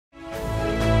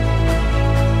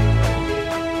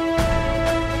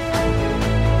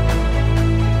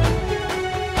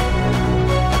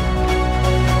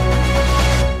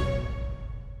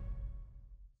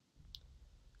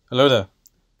Hello there,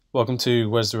 welcome to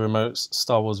Where's the Remote's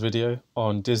Star Wars video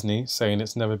on Disney saying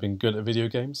it's never been good at video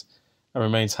games and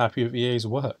remains happy with EA's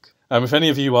work. If any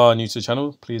of you are new to the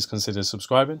channel, please consider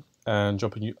subscribing and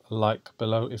dropping a like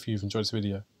below if you've enjoyed this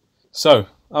video. So,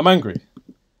 I'm angry.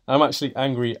 I'm actually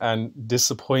angry and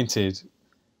disappointed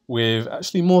with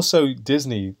actually more so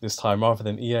Disney this time rather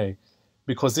than EA,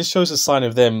 because this shows a sign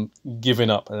of them giving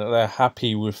up and that they're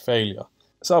happy with failure.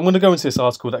 So I'm going to go into this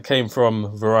article that came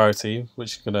from Variety,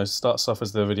 which starts off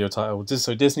as the video title.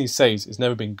 So Disney says it's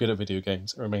never been good at video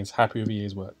games and remains happy with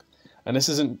EA's work. And this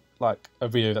isn't like a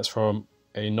video that's from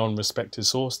a non-respected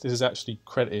source. This is actually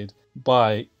credited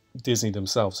by Disney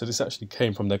themselves. So this actually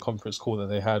came from their conference call that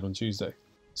they had on Tuesday.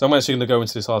 So I'm actually going to go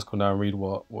into this article now and read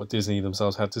what Disney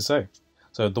themselves had to say.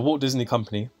 So the Walt Disney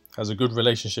Company has a good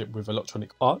relationship with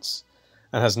Electronic Arts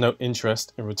and has no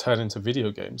interest in returning to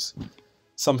video games,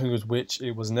 something with which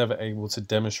it was never able to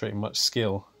demonstrate much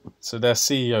skill. So their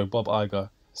CEO, Bob Iger,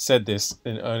 said this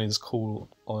in an earnings call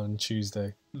on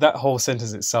Tuesday. That whole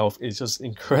sentence itself is just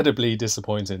incredibly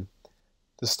disappointing.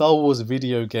 The Star Wars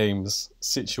video games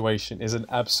situation is an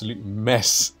absolute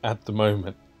mess at the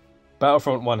moment.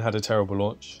 Battlefront 1 had a terrible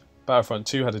launch. Battlefront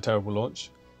 2 had a terrible launch.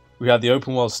 We had the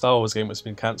open world Star Wars game which has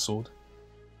been cancelled.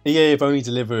 EA have only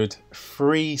delivered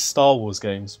 3 Star Wars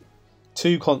games,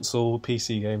 2 console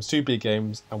PC games, 2 big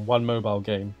games and 1 mobile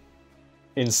game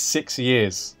in 6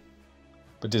 years.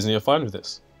 But Disney are fine with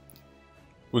this.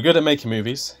 We're good at making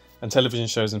movies and television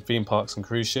shows and theme parks and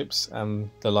cruise ships and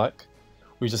the like.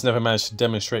 We just never managed to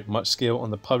demonstrate much skill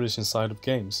on the publishing side of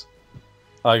games,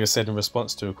 Iger said in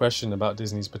response to a question about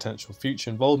Disney's potential future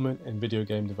involvement in video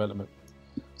game development.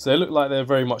 So they look like they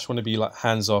very much want to be like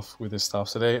hands off with this stuff.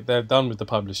 So they're done with the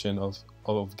publishing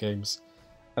of games,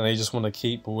 and they just want to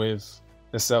keep with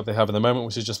the setup they have at the moment,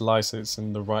 which is just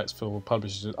licensing the rights for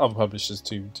publishers, other publishers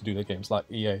to do their games, like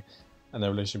EA and their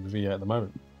relationship with EA at the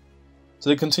moment. So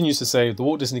it continues to say the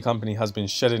Walt Disney Company has been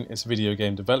shedding its video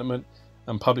game development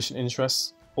and publishing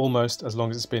interests almost as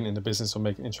long as it's been in the business of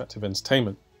making interactive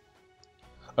entertainment.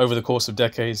 Over the course of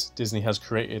decades, Disney has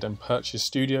created and purchased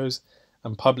studios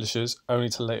and publishers only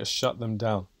to later shut them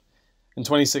down. In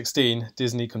 2016,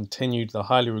 Disney continued the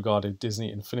highly regarded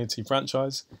Disney Infinity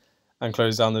franchise and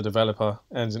closed down the developer,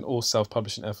 ending all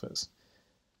self-publishing efforts.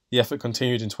 The effort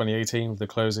continued in 2018 with the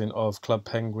closing of Club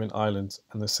Penguin Island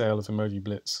and the sale of Emoji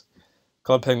Blitz.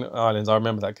 Club Penguin Island, I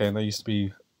remember that game. They used to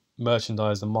be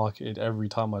merchandised and marketed every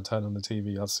time I turned on the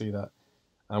TV. I'd see that.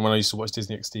 And when I used to watch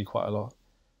Disney XD quite a lot.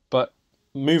 But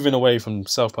moving away from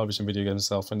self-publishing video games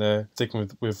itself, and they're sticking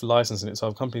with licensing it to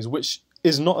other companies, which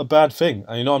is not a bad thing.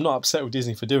 And I'm not upset with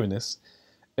Disney for doing this.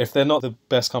 If they're not the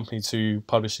best company to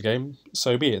publish a game,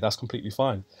 so be it, that's completely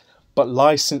fine. But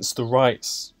license the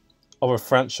rights of a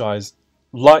franchise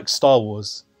like Star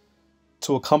Wars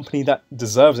to a company that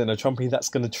deserves it, and a company that's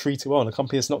going to treat it well, and a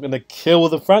company that's not going to kill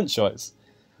the franchise.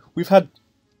 We've had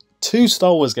 2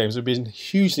 Star Wars games that have been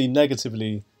hugely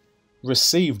negatively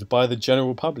received by the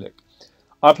general public.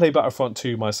 I play Battlefront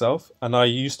 2 myself, and I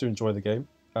used to enjoy the game.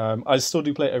 I still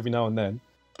do play it every now and then,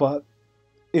 but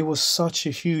it was such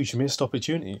a huge missed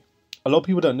opportunity. A lot of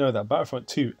people don't know that Battlefront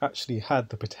 2 actually had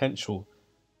the potential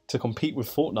to compete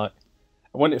with Fortnite.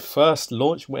 And when it first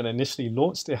launched, when it initially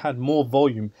launched, it had more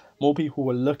volume. More people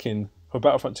were looking for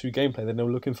Battlefront 2 gameplay than they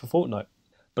were looking for Fortnite.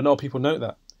 But not people know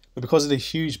that. But because of the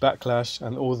huge backlash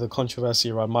and all the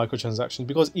controversy around microtransactions,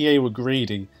 because EA were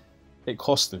greedy, it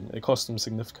cost them. It cost them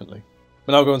significantly.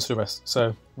 But now I'll go on to the rest.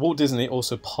 So Walt Disney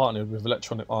also partnered with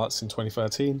Electronic Arts in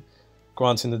 2013,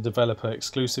 granting the developer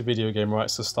exclusive video game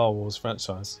rights to Star Wars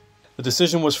franchise. The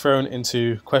decision was thrown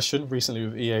into question recently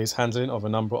with EA's handling of a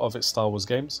number of its Star Wars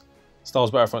games. Star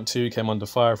Wars Battlefront 2 came under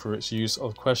fire for its use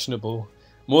of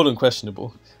more than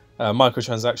questionable,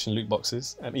 microtransaction loot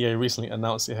boxes, and EA recently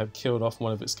announced it had killed off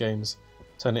one of its games,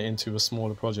 turning it into a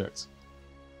smaller project.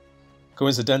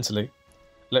 Coincidentally,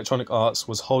 Electronic Arts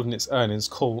was holding its earnings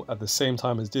call at the same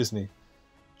time as Disney.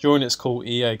 During its call,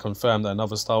 EA confirmed that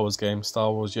another Star Wars game,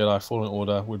 Star Wars Jedi Fallen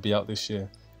Order, would be out this year,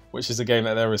 which is a game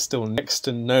that there is still next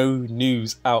to no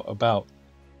news out about.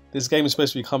 This game is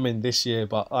supposed to be coming this year,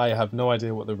 but I have no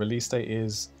idea what the release date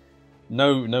is.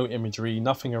 No imagery,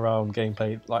 nothing around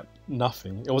gameplay, like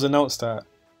nothing. It was announced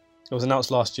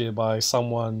last year by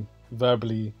someone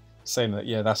verbally saying that,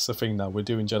 yeah, that's the thing now, we're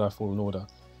doing Jedi Fallen Order.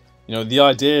 You know, the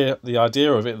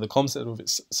idea of it, the concept of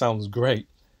it sounds great,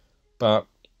 but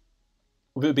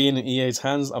with it being in EA's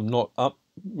hands,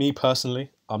 me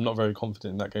personally, I'm not very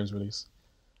confident in that game's release.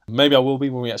 Maybe I will be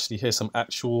when we actually hear some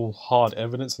actual hard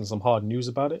evidence and some hard news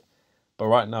about it, but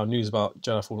right now news about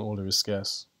Jedi Fallen Order is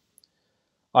scarce.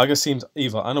 Iger seemed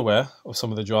either unaware of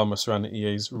some of the drama surrounding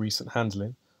EA's recent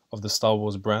handling of the Star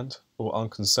Wars brand, or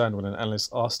unconcerned when an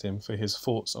analyst asked him for his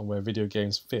thoughts on where video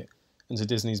games fit into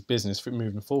Disney's business for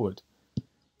moving forward.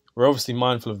 We're obviously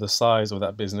mindful of the size of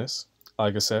that business,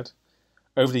 Iger said.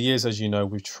 Over the years, as you know,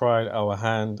 we've tried our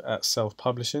hand at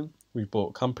self-publishing. We've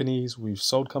bought companies, we've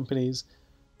sold companies,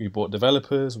 we've bought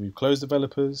developers, we've closed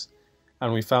developers,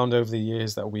 and we found over the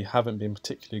years that we haven't been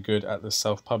particularly good at the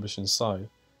self-publishing side,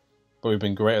 but we've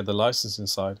been great at the licensing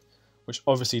side, which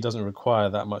obviously doesn't require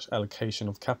that much allocation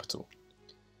of capital.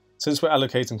 Since we're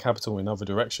allocating capital in other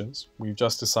directions, we've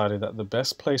just decided that the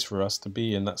best place for us to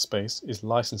be in that space is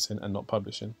licensing and not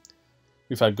publishing.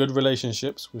 We've had good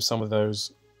relationships with some of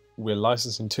those we're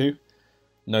licensing to,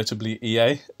 notably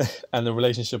EA, and the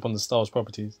relationship on the Star Wars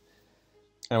properties.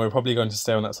 And we're probably going to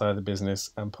stay on that side of the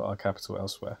business and put our capital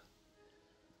elsewhere.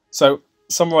 So,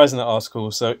 summarising the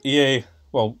article, so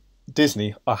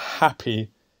Disney are happy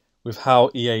with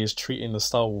how EA is treating the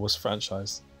Star Wars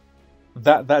franchise.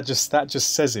 That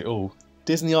just says it all.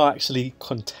 Disney are actually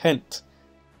content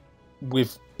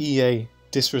with EA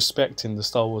disrespecting the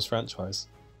Star Wars franchise.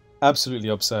 Absolutely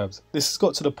absurd. This has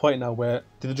got to the point now where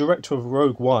the director of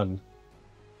Rogue One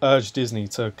urged Disney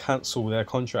to cancel their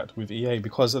contract with EA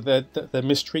because of their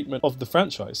mistreatment of the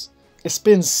franchise. It's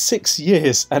been 6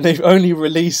 years and they've only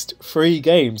released 3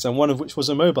 games, and one of which was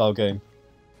a mobile game.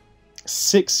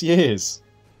 6 years.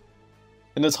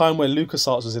 In the time where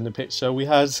LucasArts was in the picture, we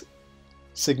had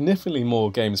significantly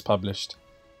more games published.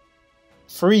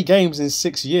 3 games in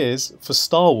 6 years for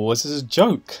Star Wars is a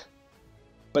joke.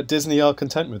 But Disney are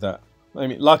content with that. I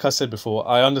mean, like I said before,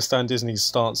 I understand Disney's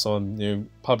stance on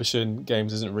publishing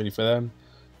games isn't really for them,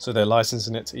 so they're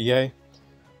licensing it to EA.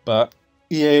 But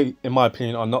EA, in my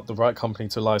opinion, are not the right company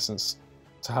to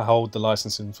hold the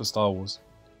licensing for Star Wars.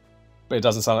 But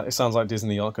it sounds like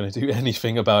Disney aren't going to do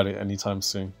anything about it anytime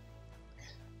soon.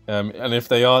 And if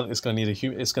they are, it's going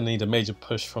to need a major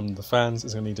push from the fans.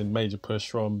 It's going to need a major push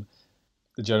from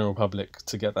the general public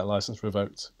to get that license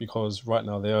revoked, because right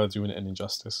now they are doing it an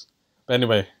injustice. But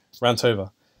anyway, rant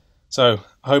over. So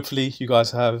hopefully you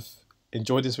guys have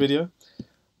enjoyed this video.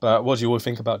 But what do you all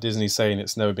think about Disney saying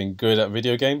it's never been good at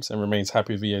video games and remains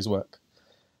happy with EA's work?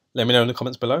 Let me know in the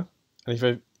comments below.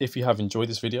 And if you have enjoyed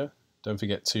this video, don't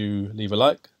forget to leave a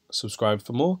like, subscribe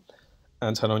for more,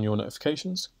 and turn on your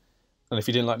notifications. And if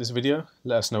you didn't like this video,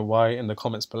 let us know why in the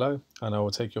comments below, and I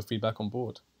will take your feedback on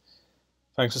board.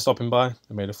 Thanks for stopping by,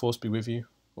 and may the Force be with you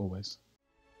always.